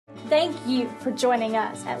Thank you for joining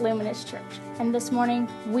us at Luminous Church. And this morning,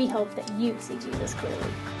 we hope that you see Jesus clearly.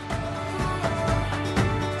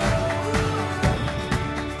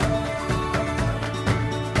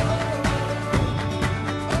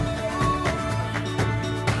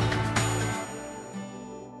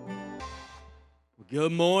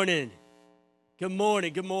 Good morning. Good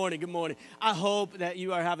morning, good morning, good morning. I hope that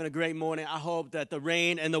you are having a great morning. I hope that the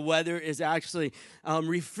rain and the weather is actually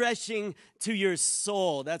refreshing to your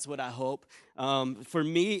soul. That's what I hope. For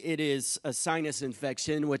me, it is a sinus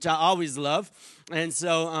infection, which I always love. And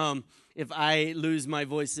so if I lose my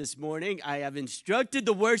voice this morning, I have instructed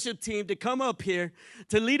the worship team to come up here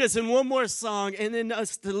to lead us in one more song and then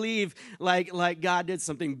us to leave like God did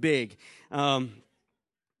something big.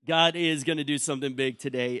 God is going to do something big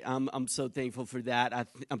today. I'm so thankful for that.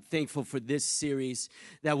 I'm thankful for this series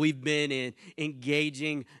that we've been in,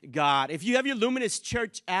 Engaging God. If you have your Luminous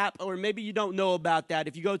Church app, or maybe you don't know about that,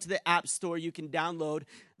 if you go to the App Store, you can download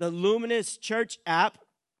the Luminous Church app.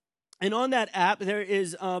 And on that app, there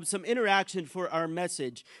is some interaction for our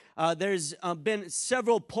message. There's been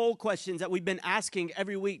several poll questions that we've been asking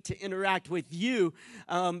every week to interact with you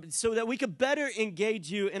so that we could better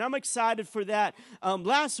engage you. And I'm excited for that.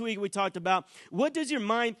 Last week, we talked about, what does your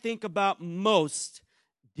mind think about most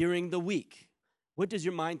during the week? What does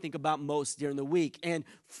your mind think about most during the week? And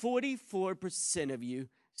 44% of you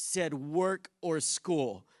said work or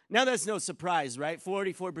school. Now, that's no surprise, right?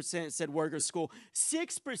 44% said work or school.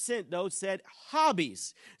 6%, though, said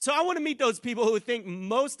hobbies. So I want to meet those people who think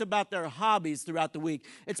most about their hobbies throughout the week.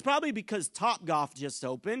 It's probably because Topgolf just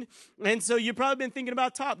opened, and so you've probably been thinking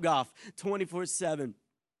about Topgolf 24/7.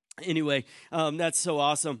 Anyway, that's so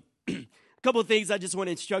awesome. A couple of things I just want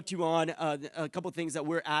to instruct you on, a couple of things that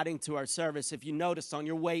we're adding to our service. If you noticed on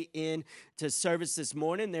your way in to service this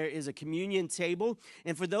morning, there is a communion table.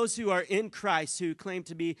 And for those who are in Christ, who claim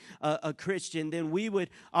to be a Christian, then we would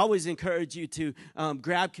always encourage you to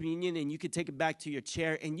grab communion, and you can take it back to your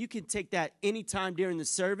chair. And you can take that anytime during the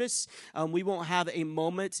service. We won't have a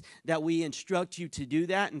moment that we instruct you to do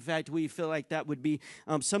that. In fact, we feel like that would be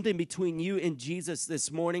something between you and Jesus this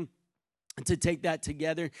morning, to take that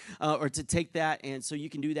together or to take that. And so you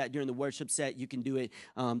can do that during the worship set. You can do it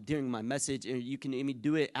during my message, or you can even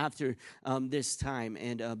do it after this time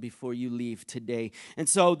and before you leave today. And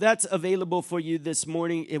so that's available for you this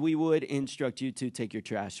morning. If we would instruct you to take your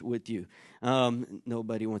trash with you.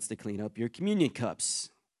 Nobody wants to clean up your communion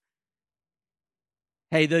cups.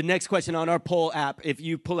 Hey, the next question on our poll app, if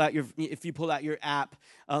you pull out your app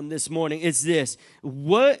this morning, is this: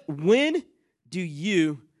 when do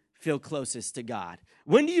you feel closest to God?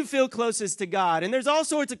 When do you feel closest to God? And there's all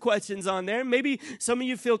sorts of questions on there. Maybe some of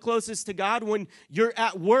you feel closest to God when you're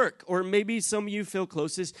at work, or maybe some of you feel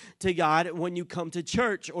closest to God when you come to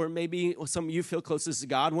church, or maybe some of you feel closest to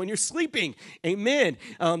God when you're sleeping. Amen.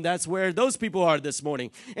 That's where those people are this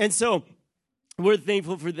morning. And so we're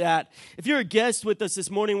thankful for that. If you're a guest with us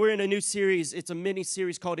this morning, we're in a new series. It's a mini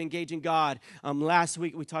series called Engaging God. Last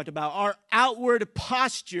week we talked about our outward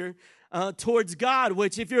posture towards God,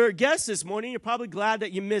 which if you're a guest this morning, you're probably glad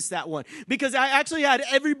that you missed that one, because I actually had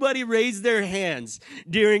everybody raise their hands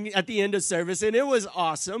at the end of service, and it was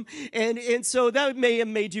awesome. And so that may have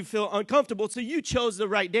made you feel uncomfortable. So you chose the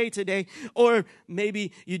right day today, or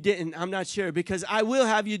maybe you didn't. I'm not sure, because I will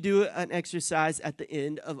have you do an exercise at the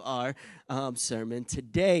end of our sermon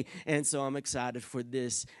today. And so I'm excited for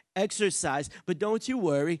this exercise, but don't you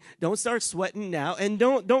worry. Don't start sweating now, and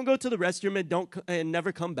don't go to the restroom and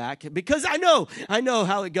never come back, because I know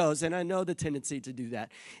how it goes, and I know the tendency to do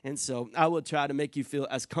that. And so I will try to make you feel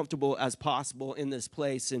as comfortable as possible in this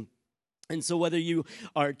place. And so whether you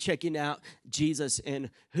are checking out Jesus and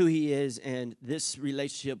who he is and this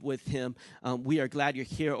relationship with him, we are glad you're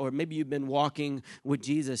here. Or maybe you've been walking with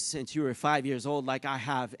Jesus since you were 5 years old, like I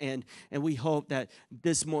have. And we hope that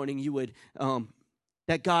this morning you would,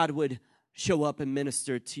 that God would show up and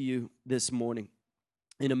minister to you this morning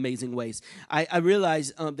in amazing ways. I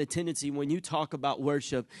realize the tendency when you talk about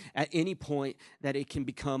worship at any point that it can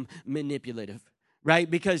become manipulative. Right?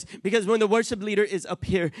 Because when the worship leader is up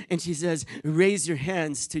here and she says, raise your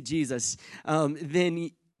hands to Jesus,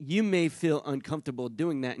 then you may feel uncomfortable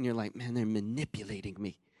doing that. And you're like, man, they're manipulating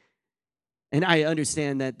me. And I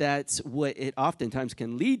understand that that's what it oftentimes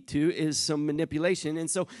can lead to, is some manipulation.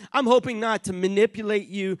 And so I'm hoping not to manipulate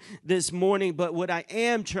you this morning, but what I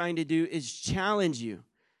am trying to do is challenge you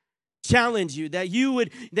that you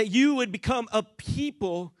would become a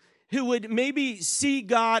people who would maybe see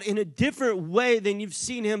God in a different way than you've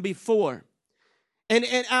seen him before. And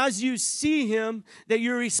as you see him, that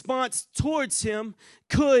your response towards him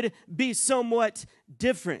could be somewhat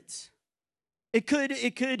different. It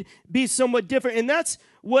could be somewhat different, and that's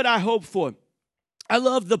what I hope for. I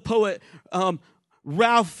love the poet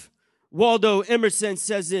Ralph Waldo Emerson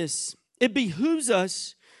says this: "It behooves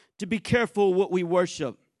us to be careful what we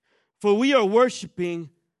worship, for we are worshiping.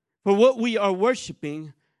 For what we are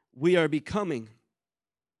worshiping, we are becoming.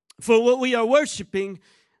 For what we are worshiping,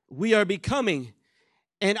 we are becoming."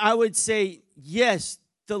 And I would say, yes,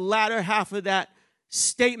 the latter half of that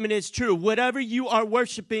statement is true. Whatever you are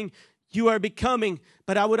worshiping, you are becoming.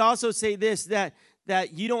 But I would also say this, that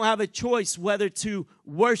you don't have a choice whether to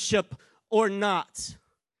worship or not.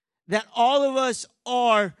 That all of us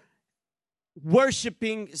are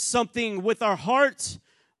worshiping something with our heart,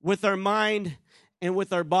 with our mind, and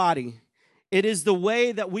with our body. It is the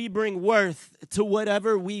way that we bring worth to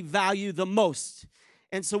whatever we value the most.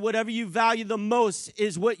 And so whatever you value the most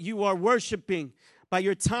is what you are worshiping by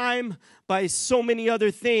your time, by so many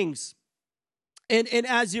other things. And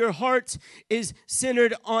as your heart is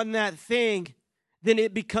centered on that thing, then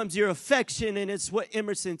it becomes your affection, and it's what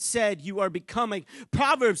Emerson said, you are becoming.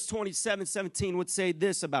 Proverbs 27:17 would say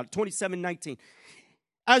this about it, 27:19.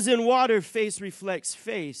 "As in water, face reflects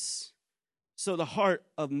face, so the heart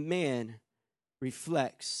of man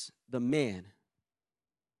reflects the man."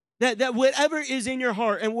 That whatever is in your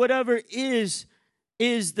heart and whatever is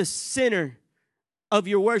the center of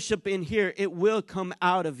your worship in here, it will come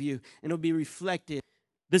out of you and it'll be reflected.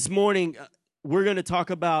 This morning, we're going to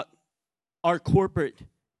talk about our corporate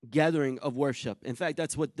gathering of worship. In fact,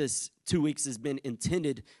 that's what this 2 weeks has been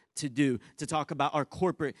intended to do, to talk about our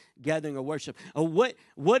corporate gathering of worship.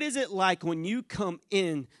 What is it like when you come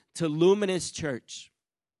in to Luminous Church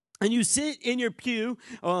and you sit in your pew?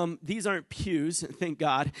 These aren't pews, thank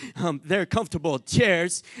God. They're comfortable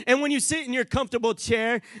chairs. And when you sit in your comfortable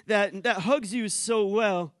chair that hugs you so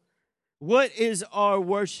well, what is our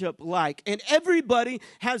worship like? And everybody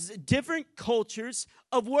has different cultures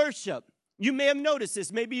of worship. You may have noticed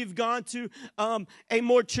this. Maybe you've gone to a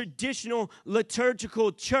more traditional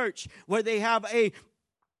liturgical church where they have a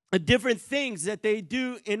different things that they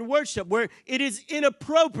do in worship, where it is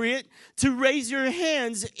inappropriate to raise your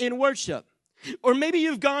hands in worship. Or maybe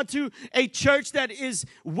you've gone to a church that is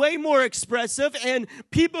way more expressive and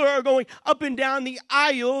people are going up and down the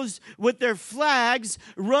aisles with their flags,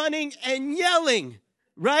 running and yelling.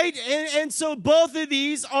 Right? And so both of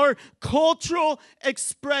these are cultural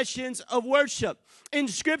expressions of worship. In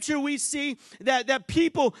Scripture, we see that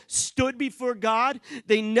people stood before God,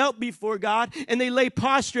 they knelt before God, and they lay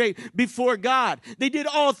prostrate before God. They did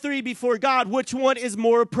all three before God. Which one is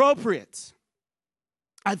more appropriate?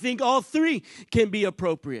 I think all three can be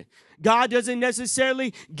appropriate. God doesn't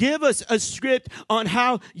necessarily give us a script on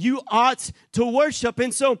how you ought to worship.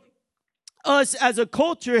 And so us as a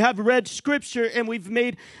culture have read Scripture and we've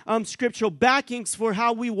made scriptural backings for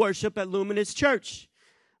how we worship at Luminous Church.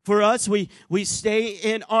 For us, we stay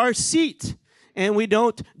in our seat and we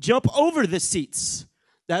don't jump over the seats.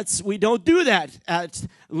 We don't do that at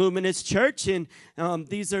Luminous Church, and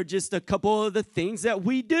these are just a couple of the things that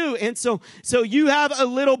we do. And so you have a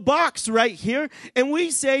little box right here, and we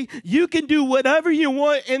say you can do whatever you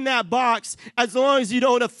want in that box as long as you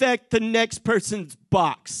don't affect the next person's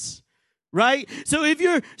box. Right? So if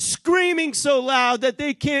you're screaming so loud that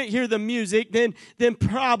they can't hear the music, then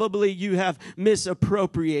probably you have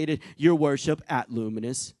misappropriated your worship at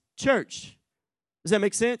Luminous Church. Does that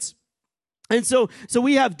make sense? And so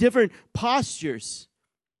we have different postures.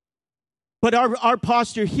 But our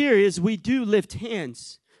posture here is we do lift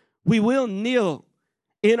hands. We will kneel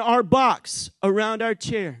in our box around our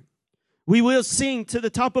chair. We will sing to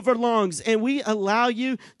the top of our lungs, and we allow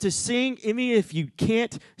you to sing even if you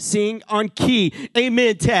can't sing on key.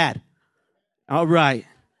 Amen, Tad. All right.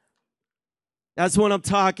 That's what I'm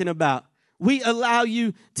talking about. We allow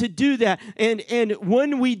you to do that. And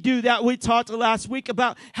when we do that, we talked last week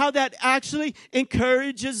about how that actually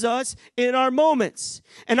encourages us in our moments.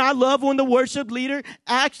 And I love when the worship leader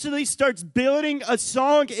actually starts building a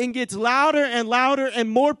song and gets louder and louder and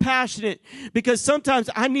more passionate, because sometimes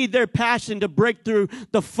I need their passion to break through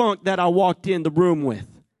the funk that I walked in the room with.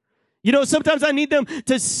 You know, sometimes I need them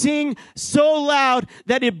to sing so loud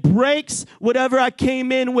that it breaks whatever I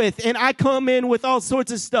came in with. And I come in with all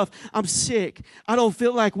sorts of stuff. I'm sick. I don't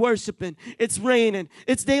feel like worshiping. It's raining.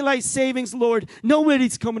 It's daylight savings, Lord.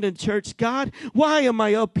 Nobody's coming to church. God, why am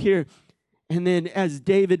I up here? And then as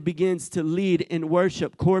David begins to lead in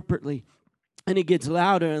worship corporately, and it gets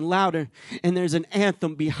louder and louder, and there's an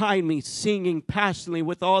anthem behind me singing passionately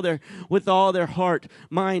with all their heart,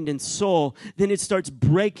 mind, and soul. Then it starts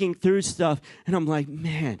breaking through stuff, and I'm like,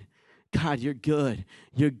 man, God, you're good.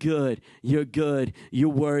 You're good. You're good. You're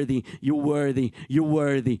worthy. You're worthy. You're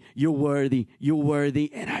worthy. You're worthy. You're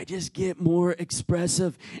worthy. And I just get more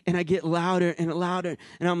expressive and I get louder and louder.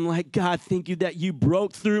 And I'm like, God, thank you that you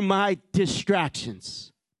broke through my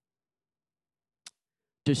distractions.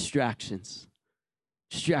 Distractions.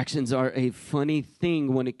 Distractions are a funny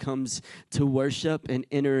thing when it comes to worship and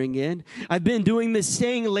entering in. I've been doing this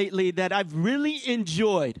saying lately that I've really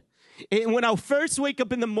enjoyed. And when I first wake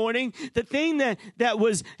up in the morning, the thing that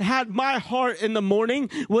had my heart in the morning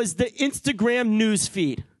was the Instagram news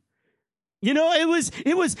feed. You know, it was,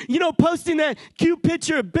 posting that cute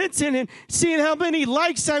picture of Benson and seeing how many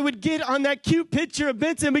likes I would get on that cute picture of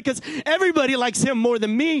Benson because everybody likes him more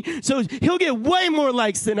than me. So he'll get way more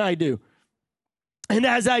likes than I do. And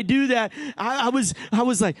as I do that, I was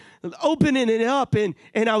like opening it up and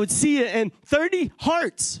I would see it and 30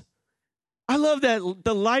 hearts. I love that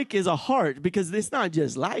the like is a heart because it's not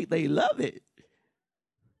just like, they love it.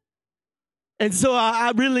 And so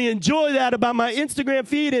I really enjoy that about my Instagram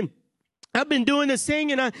feed. And I've been doing this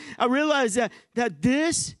thing and I realized that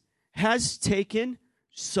this has taken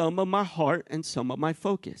some of my heart and some of my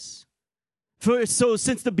focus. So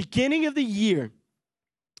since the beginning of the year,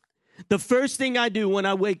 the first thing I do when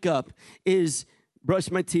I wake up is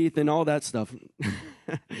brush my teeth and all that stuff.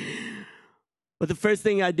 But the first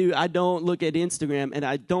thing I do, I don't look at Instagram and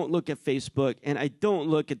I don't look at Facebook and I don't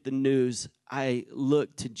look at the news. I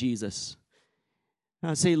look to Jesus.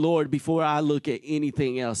 I say, Lord, before I look at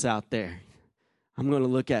anything else out there, I'm going to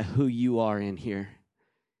look at who you are in here.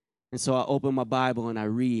 And so I open my Bible and I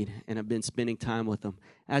read, and I've been spending time with them.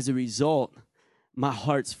 As a result, my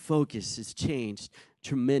heart's focus has changed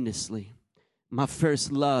tremendously. My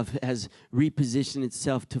first love has repositioned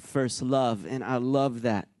itself to first love, and I love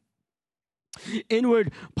that.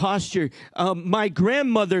 Inward posture. My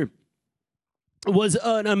grandmother was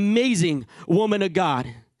an amazing woman of God.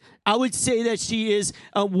 I would say that she is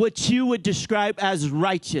what you would describe as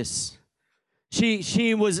righteous.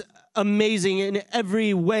 She was amazing in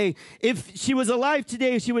every way. If she was alive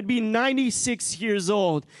today, she would be 96 years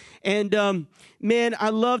old. And man, I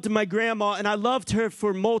loved my grandma, and I loved her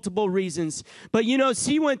for multiple reasons. But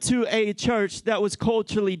she went to a church that was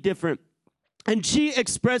culturally different. And she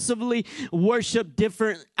expressively worshiped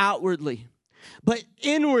different outwardly. But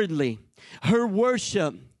inwardly, her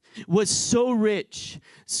worship was so rich,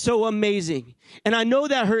 so amazing. And I know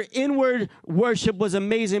that her inward worship was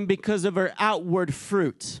amazing because of her outward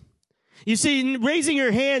fruit. You see, raising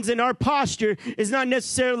your hands in our posture is not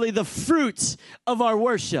necessarily the fruits of our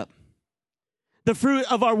worship. The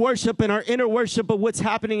fruit of our worship and our inner worship of what's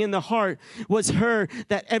happening in the heart was her,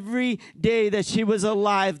 that every day that she was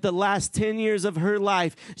alive, the last 10 years of her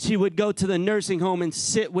life, she would go to the nursing home and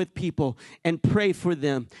sit with people and pray for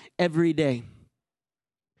them every day.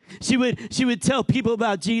 She would tell people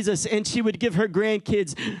about Jesus, and she would give her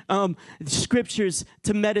grandkids scriptures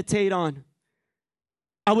to meditate on.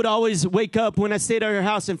 I would always wake up when I stayed at her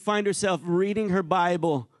house and find herself reading her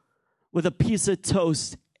Bible with a piece of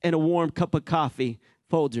toast and a warm cup of coffee.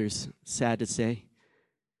 Folgers, sad to say.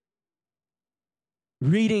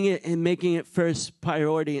 Reading it and making it first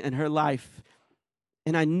priority in her life.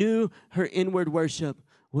 And I knew her inward worship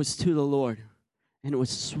was to the Lord. And it was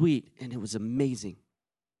sweet and it was amazing.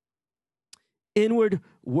 Inward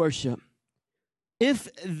worship.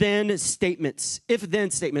 If-then statements. If-then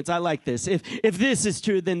statements. I like this. If this is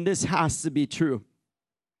true, then this has to be true.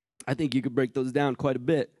 I think you could break those down quite a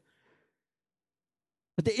bit.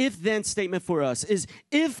 But the if-then statement for us is,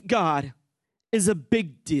 if God is a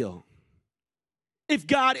big deal, if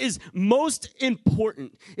God is most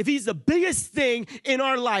important, if he's the biggest thing in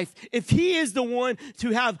our life, if he is the one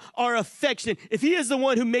to have our affection, if he is the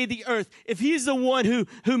one who made the earth, if he is the one who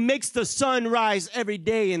makes the sun rise every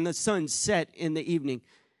day and the sun set in the evening,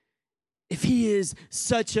 if he is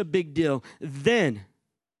such a big deal, then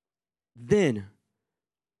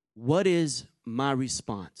what is my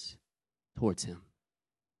response towards him?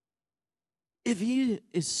 If he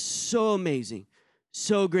is so amazing,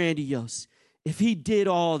 so grandiose, if he did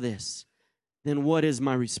all this, then what is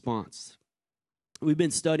my response? We've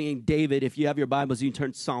been studying David. If you have your Bibles, you can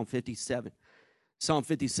turn to Psalm 57. Psalm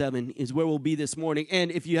 57 is where we'll be this morning.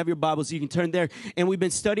 And if you have your Bibles, you can turn there. And we've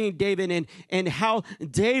been studying David and how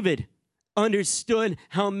David understood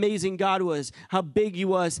how amazing God was, how big he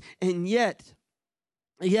was, and yet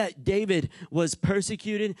David was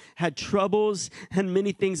persecuted, had troubles, had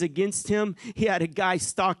many things against him. He had a guy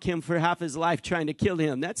stalk him for half his life trying to kill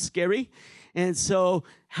him. That's scary. And so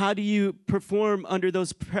how do you perform under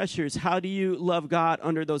those pressures? How do you love God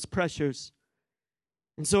under those pressures?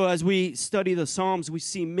 And so as we study the Psalms, we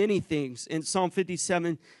see many things. In Psalm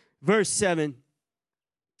 57, verse 7,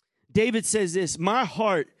 David says this, my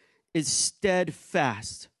heart is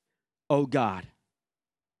steadfast, O God.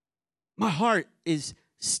 My heart is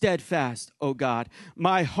steadfast, O God.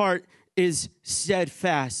 My heart is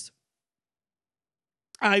steadfast.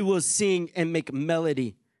 I will sing and make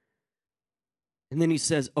melody. And then he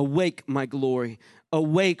says, awake, my glory.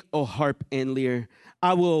 Awake, O harp and lyre.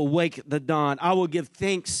 I will awake the dawn. I will give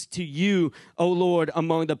thanks to you, O Lord,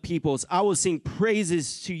 among the peoples. I will sing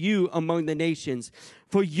praises to you among the nations.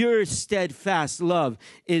 For your steadfast love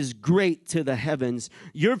is great to the heavens,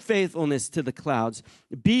 your faithfulness to the clouds.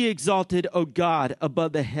 Be exalted, O God,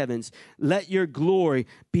 above the heavens. Let your glory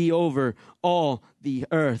be over all the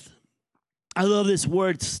earth. I love this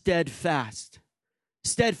word steadfast.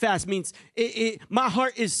 Steadfast means my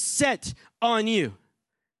heart is set on you.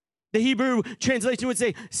 The Hebrew translation would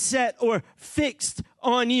say set or fixed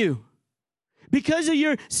on you. Because of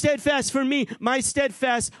your steadfast for me, my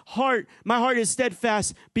heart is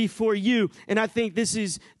steadfast before you. And I think this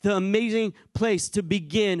is the amazing place to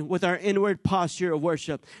begin with our inward posture of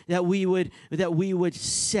worship, that we would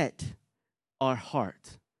set our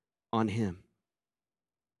heart on him.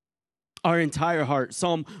 Our entire heart.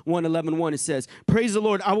 Psalm 111:1, it says, praise the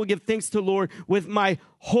Lord, I will give thanks to the Lord with my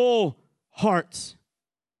whole heart.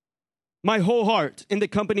 My whole heart in the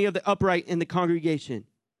company of the upright in the congregation.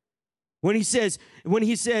 When he says,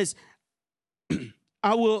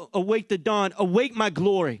 I will awake the dawn, awake my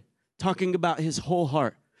glory, talking about his whole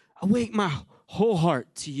heart. Awake my whole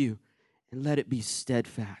heart to you and let it be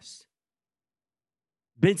steadfast.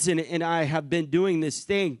 Benson and I have been doing this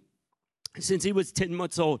thing since he was 10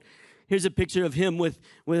 months old. Here's a picture of him with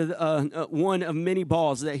one of many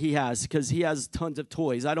balls that he has, because he has tons of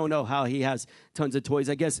toys. I don't know how he has tons of toys.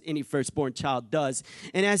 I guess any firstborn child does.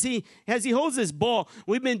 And as he holds this ball,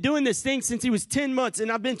 we've been doing this thing since he was 10 months,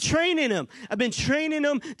 and I've been training him. I've been training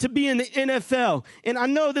him to be in the NFL. And I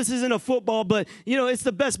know this isn't a football, but, it's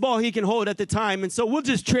the best ball he can hold at the time. And so we'll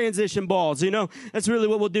just transition balls, That's really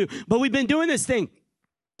what we'll do. But we've been doing this thing.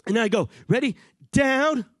 And I go, ready,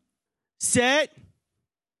 down, set.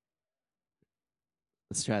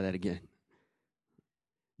 Let's try that again.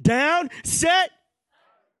 Down, set.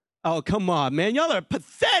 Oh, come on, man. Y'all are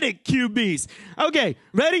pathetic QBs. Okay,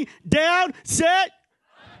 ready? Down, set.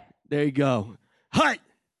 There you go. Hut.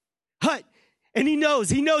 And he knows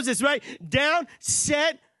this, right? Down,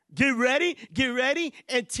 set, get ready,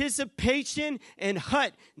 anticipation, and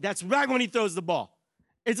hut. That's right when he throws the ball.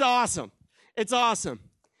 It's awesome.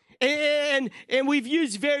 And we've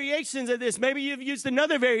used variations of this. Maybe you've used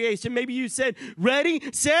another variation. Maybe you said, ready,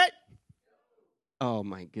 set. Oh,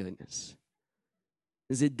 my goodness.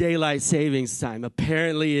 Is it daylight savings time?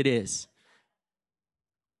 Apparently it is.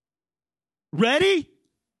 Ready?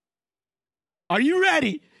 Are you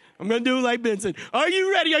ready? I'm going to do it like Benson. Are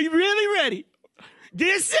you ready? Are you really ready?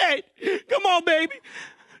 Get set. Come on, baby.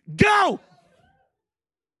 Go.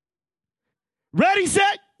 Ready,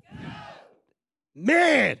 set.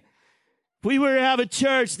 Man. If we were to have a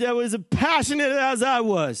church that was as passionate as I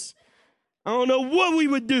was, I don't know what we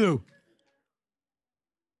would do.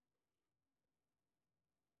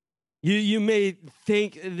 You may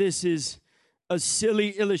think this is a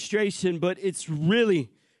silly illustration, but it's really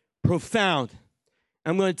profound.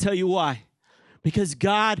 I'm going to tell you why. Because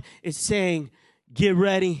God is saying, get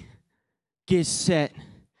ready, get set,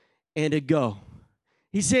 and to go.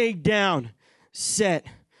 He's saying down, set,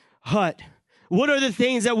 hut. What are the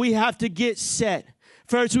things that we have to get set?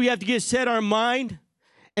 First, we have to get set our mind,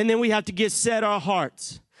 and then we have to get set our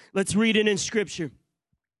hearts. Let's read it in Scripture.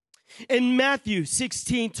 In Matthew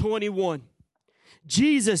 16:21,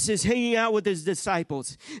 Jesus is hanging out with his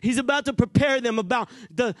disciples. He's about to prepare them about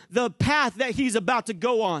the path that he's about to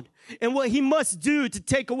go on and what he must do to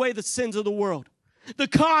take away the sins of the world, the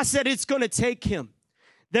cost that it's going to take him.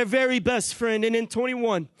 Their very best friend. And in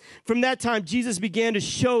 21, from that time, Jesus began to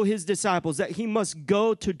show his disciples that he must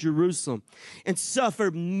go to Jerusalem and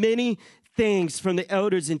suffer many things from the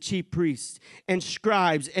elders and chief priests and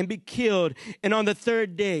scribes and be killed, and on the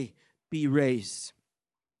third day be raised.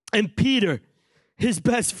 And Peter, his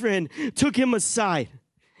best friend, took him aside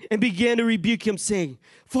and began to rebuke him, saying,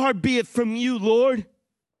 far be it from you, Lord.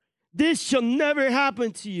 This shall never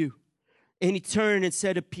happen to you. And he turned and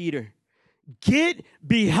said to Peter, get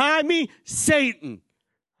behind me, Satan.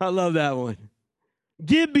 I love that one.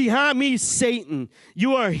 Get behind me, Satan.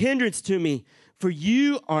 You are a hindrance to me, for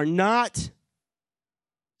you are not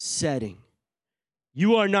setting.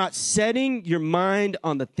 You are not setting your mind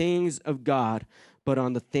on the things of God, but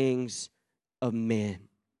on the things of man.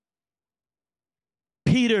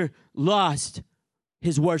 Peter lost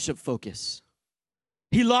his worship focus.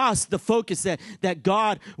 He lost the focus that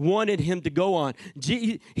God wanted him to go on.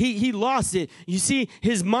 He lost it. You see,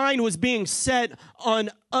 his mind was being set on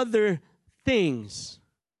other things.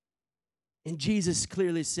 And Jesus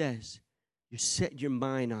clearly says, you set your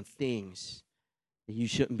mind on things that you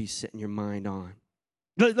shouldn't be setting your mind on.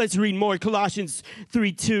 Let's read more. Colossians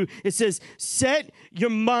 3:2. It says, set your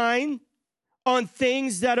mind on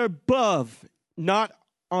things that are above, not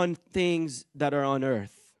on things that are on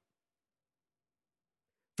earth.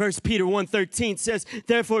 1 Peter 1:13 says,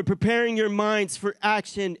 therefore, preparing your minds for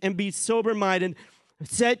action and be sober-minded,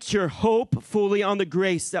 set your hope fully on the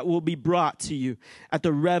grace that will be brought to you at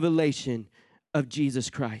the revelation of Jesus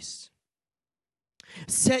Christ.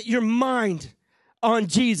 Set your mind on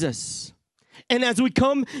Jesus. And as we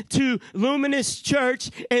come to Luminous Church,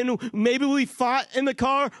 and maybe we fought in the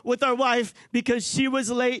car with our wife because she was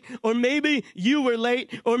late, or maybe you were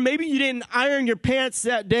late, or maybe you didn't iron your pants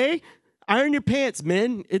that day. Iron your pants,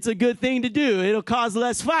 men. It's a good thing to do. It'll cause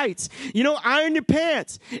less fights. Iron your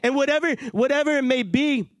pants. And whatever it may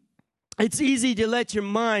be, it's easy to let your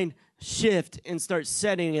mind shift and start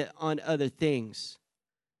setting it on other things.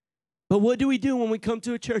 But what do we do when we come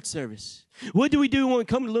to a church service? What do we do when we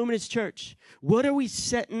come to Luminous Church? What are we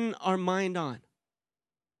setting our mind on?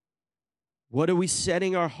 What are we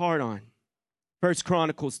setting our heart on? 1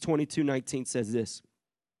 Chronicles 22:19 says this.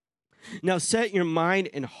 Now set your mind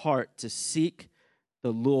and heart to seek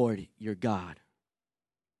the Lord your God.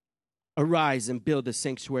 Arise and build the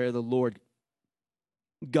sanctuary of the Lord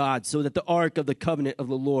God, so that the ark of the covenant of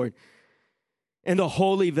the Lord and the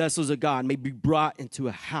holy vessels of God may be brought into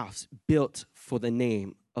a house built for the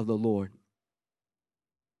name of the Lord.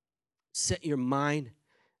 Set your mind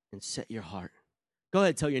and set your heart. Go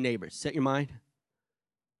ahead, tell your neighbor, set your mind.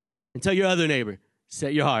 And tell your other neighbor,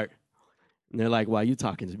 set your heart. And they're like, wow, you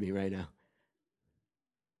talking to me right now.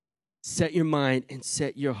 Set your mind and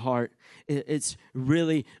set your heart. It's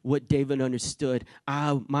really what David understood.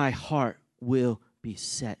 My heart will be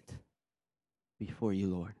set before you,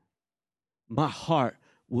 Lord. My heart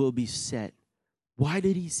will be set. Why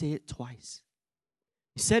did he say it twice?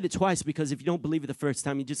 He said it twice because if you don't believe it the first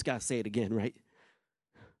time, you just got to say it again, right?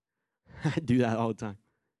 I do that all the time.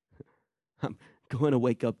 I'm going to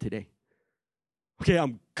wake up today. Okay,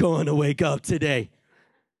 I'm going to wake up today.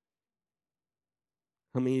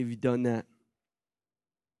 How many of you done that?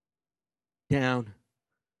 Down,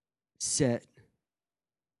 set,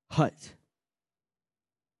 hut.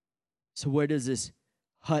 So where does this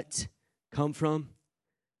hut come from?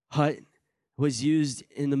 Hut was used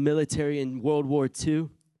in the military in World War II.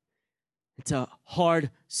 It's a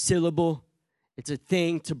hard syllable. It's a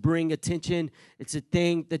thing to bring attention. It's a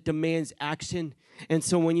thing that demands action. And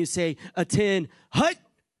so when you say attend hut,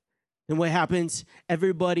 then what happens?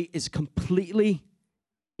 Everybody is completely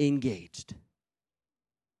engaged.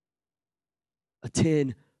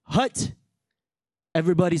 Attend hut,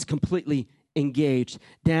 everybody's completely engaged.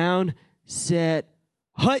 Down, set,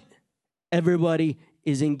 hut, everybody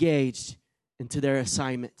is engaged into their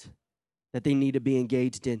assignment that they need to be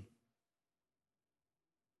engaged in.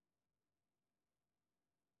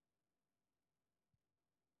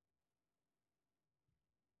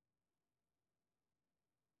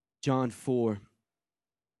 John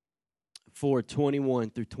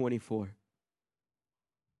 4:21 through 24.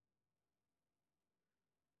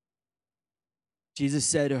 Jesus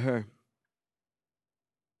said to her,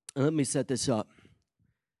 and let me set this up.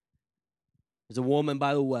 There's a woman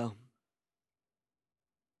by the well.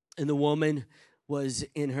 And the woman was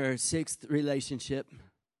in her 6th relationship.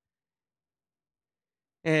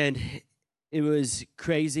 And it was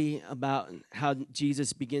crazy about how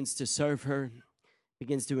Jesus begins to serve her,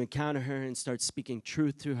 begins to encounter her and starts speaking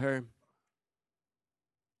truth to her.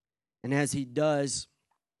 And as he does,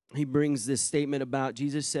 he brings this statement about,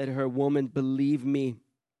 Jesus said to her, woman, believe me,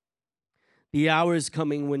 the hour is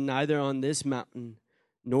coming when neither on this mountain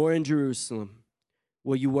nor in Jerusalem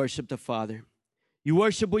will you worship the Father. You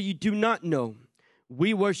worship what you do not know.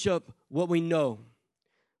 We worship what we know.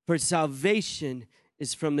 For salvation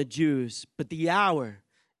is from the Jews, but the hour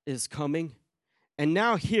is coming. And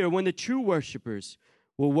now here, when the true worshipers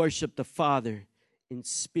will worship the Father in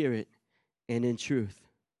spirit and in truth.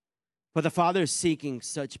 For the Father is seeking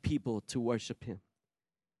such people to worship him.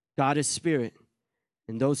 God is spirit,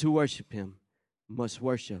 and those who worship him must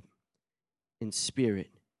worship in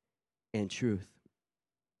spirit and truth.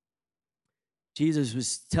 Jesus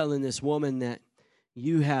was telling this woman that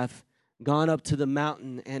you have gone up to the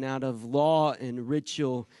mountain and out of law and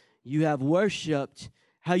ritual, you have worshiped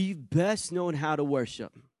how you've best known how to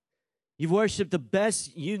worship. You've worshiped the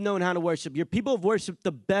best you've known how to worship. Your people have worshiped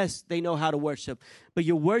the best they know how to worship. But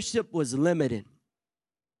your worship was limited.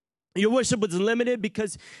 Your worship was limited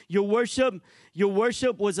because your worship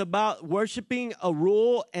was about worshiping a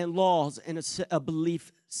rule and laws and a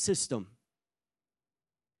belief system.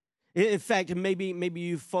 In fact, maybe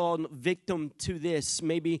you've fallen victim to this.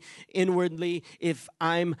 Maybe inwardly, if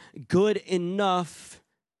I'm good enough,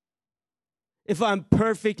 if I'm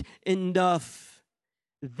perfect enough,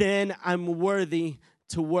 then I'm worthy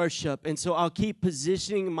to worship. And so I'll keep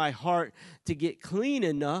positioning my heart to get clean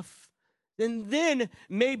enough. And then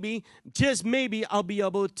maybe, just maybe, I'll be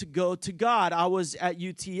able to go to God. I was at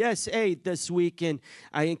UTSA this week, and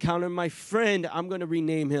I encountered my friend. I'm going to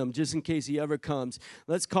rename him just in case he ever comes.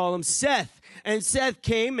 Let's call him Seth. And Seth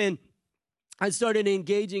came, and I started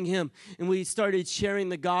engaging him, and we started sharing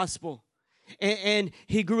the gospel. And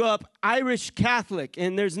he grew up Irish Catholic,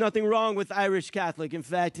 and there's nothing wrong with Irish Catholic. In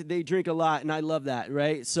fact, they drink a lot, and I love that,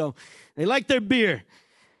 right? So they like their beer.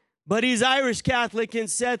 But he's Irish Catholic, and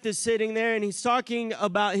Seth is sitting there, and he's talking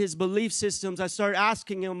about his belief systems. I start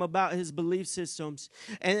asking him about his belief systems.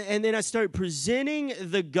 And then I start presenting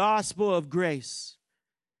the gospel of grace.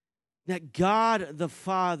 That God the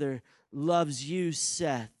Father loves you,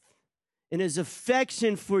 Seth. And his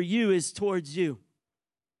affection for you is towards you.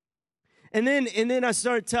 And then I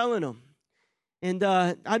start telling him. And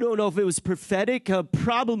I don't know if it was prophetic,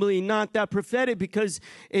 probably not that prophetic, because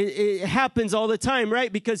it happens all the time,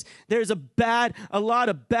 right? Because there's a lot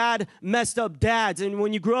of bad, messed up dads. And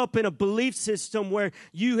when you grow up in a belief system where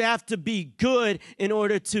you have to be good in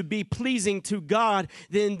order to be pleasing to God,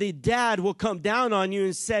 then the dad will come down on you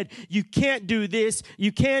and said, you can't do this,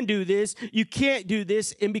 you can do this, you can't do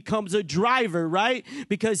this, and becomes a driver, right?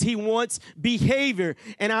 Because he wants behavior.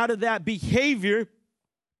 And out of that behavior,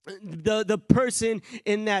 the person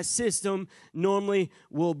in that system normally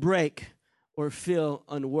will break or feel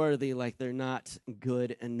unworthy, like they're not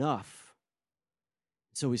good enough.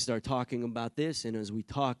 So we start talking about this, and as we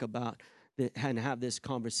talk about and have this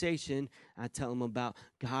conversation, I tell them about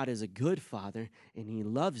God is a good father, and he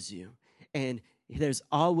loves you. And there's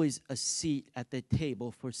always a seat at the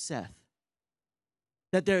table for Seth.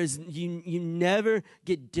 That you never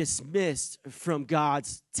get dismissed from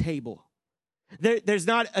God's table. There's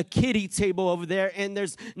not a kiddie table over there, and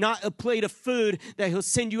there's not a plate of food that he'll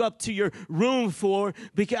send you up to your room for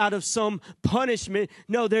out of some punishment.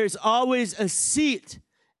 No, there's always a seat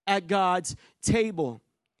at God's table.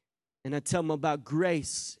 And I tell them about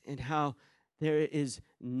grace and how there is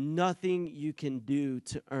nothing you can do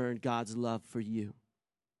to earn God's love for you.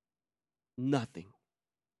 Nothing.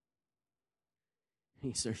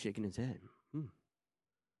 He starts shaking his head.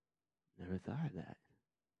 Never thought of that.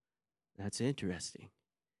 That's interesting.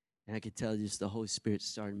 And I could tell just the Holy Spirit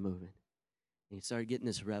started moving. And he started getting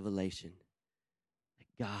this revelation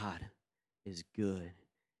that God is good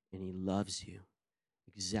and he loves you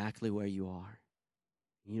exactly where you are.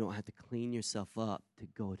 You don't have to clean yourself up to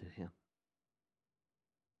go to him.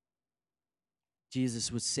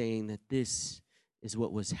 Jesus was saying that this is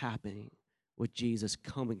what was happening with Jesus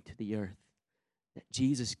coming to the earth. That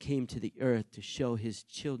Jesus came to the earth to show his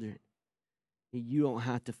children that you don't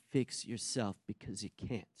have to fix yourself because you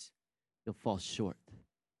can't. You'll fall short.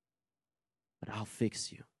 But I'll fix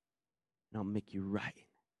you, and I'll make you right.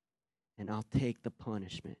 And I'll take the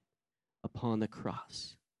punishment upon the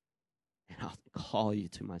cross, and I'll call you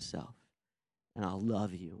to myself, and I'll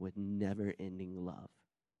love you with never-ending love.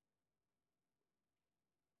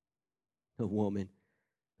 The woman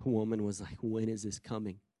was like, when is this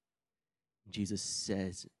coming? Jesus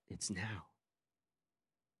says, it's now.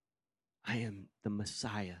 I am the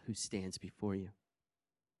Messiah who stands before you.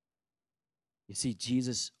 You see,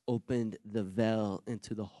 Jesus opened the veil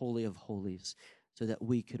into the Holy of Holies so that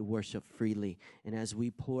we could worship freely. And as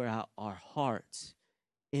we pour out our hearts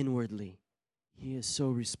inwardly, he is so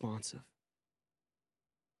responsive.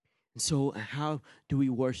 And so how do we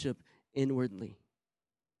worship inwardly?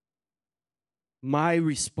 My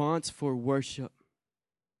response for worship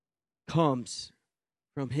comes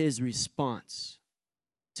from his response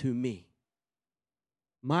to me.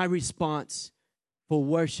 My response for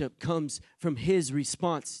worship comes from his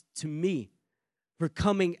response to me, for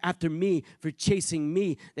coming after me, for chasing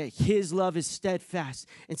me, that his love is steadfast.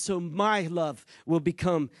 And so my love will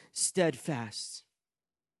become steadfast.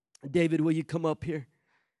 David, will you come up here?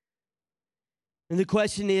 And the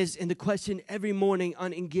question every morning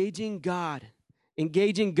on engaging God and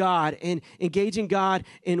engaging God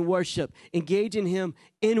in worship, engaging him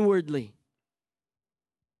inwardly,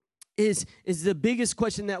 is the biggest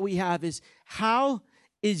question that we have is, how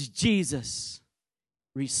is Jesus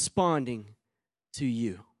responding to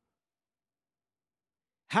you?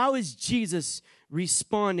 How is Jesus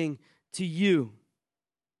responding to you?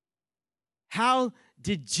 How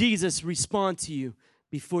did Jesus respond to you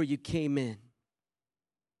before you came in?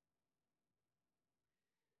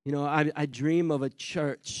 You know, I dream of a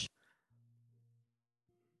church,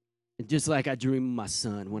 just like I dream of my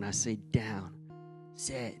son when I say down,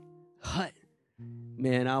 set, hut.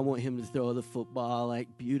 Man, I want him to throw the football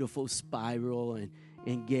like beautiful spiral and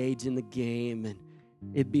engage in the game, and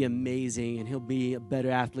it'd be amazing, and he'll be a better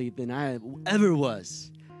athlete than I ever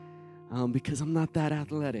was because I'm not that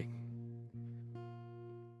athletic.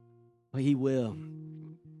 But he will.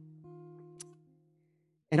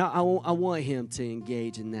 And I want him to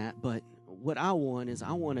engage in that, but what I want is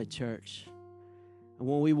I want a church. And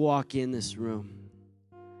when we walk in this room,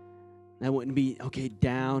 that wouldn't be, okay,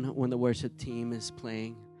 down when the worship team is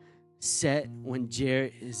playing, set when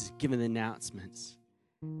Jarrett is giving the announcements,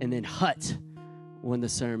 and then hut when the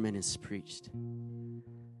sermon is preached.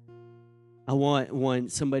 I want when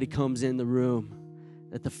somebody comes in the room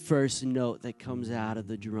that the first note that comes out of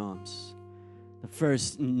the drums, the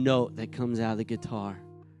first note that comes out of the guitar,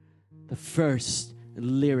 the first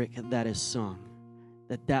lyric that is sung,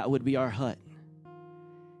 that would be our hut.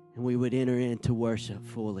 And we would enter into worship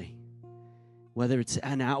fully. Whether it's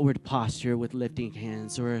an outward posture with lifting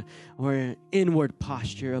hands or an inward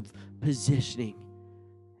posture of positioning.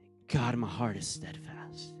 God, my heart is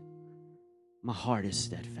steadfast. My heart is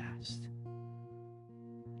steadfast.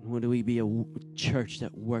 And would we be a church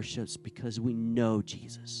that worships because we know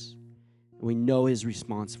Jesus. And we know his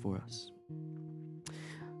response for us.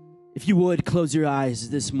 If you would, close your eyes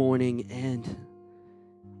this morning, and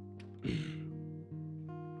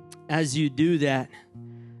as you do that,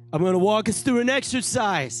 I'm going to walk us through an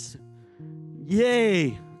exercise.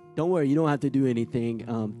 Yay. Don't worry, you don't have to do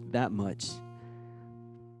anything that much.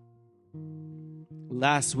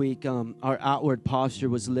 Last week, our outward posture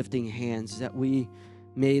was lifting hands, that we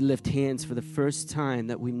may lift hands for the first time,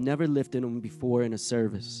 that we've never lifted them before in a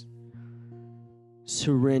service.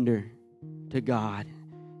 Surrender to God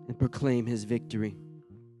and proclaim his victory.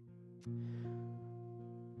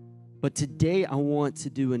 But today I want to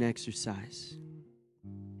do an exercise.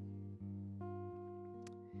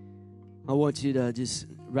 I want you to just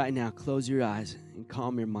right now close your eyes and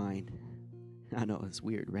calm your mind. I know it's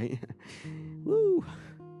weird, right? Woo!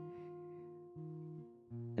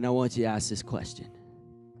 And I want you to ask this question.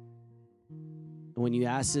 And when you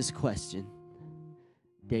ask this question,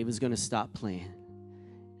 David's going to stop playing,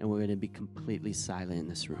 and we're going to be completely silent in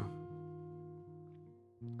this room.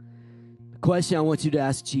 The question I want you to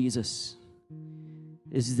ask Jesus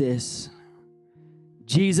is this: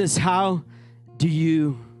 Jesus, how do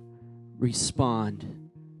you respond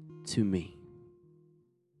to me?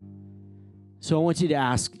 So I want you to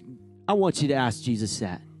ask Jesus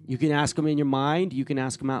that. You can ask him in your mind, you can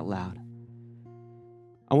ask him out loud.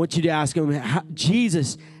 I want you to ask him,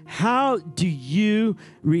 Jesus, how do you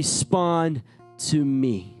respond to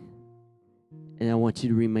me? And I want you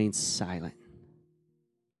to remain silent.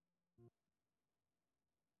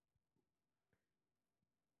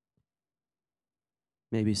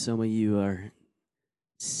 Maybe some of you are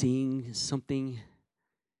seeing something,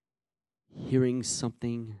 hearing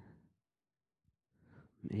something.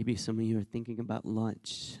 Maybe some of you are thinking about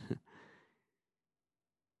lunch.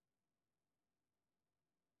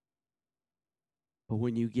 But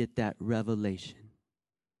when you get that revelation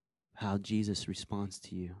of how Jesus responds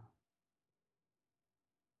to you,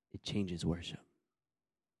 it changes worship.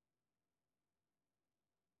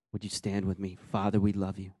 Would you stand with me? Father, we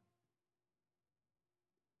love you.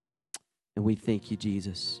 And we thank you,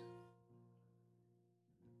 Jesus.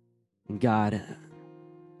 And God,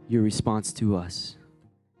 your response to us,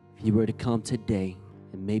 if you were to come today,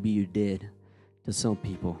 and maybe you did to some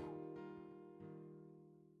people,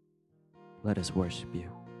 let us worship you.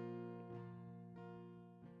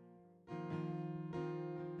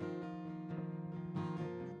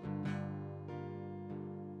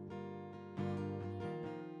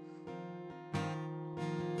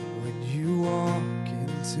 When you walk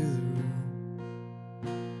into the room,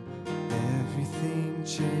 everything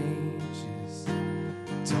changes.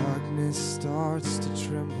 Darkness starts to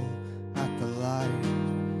tremble at the light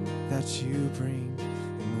that you bring.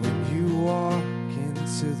 And when you walk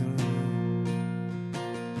into the room,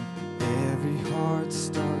 every heart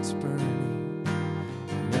starts burning.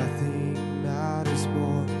 Nothing matters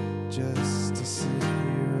more, just to sit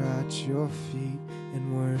here at your feet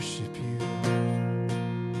and worship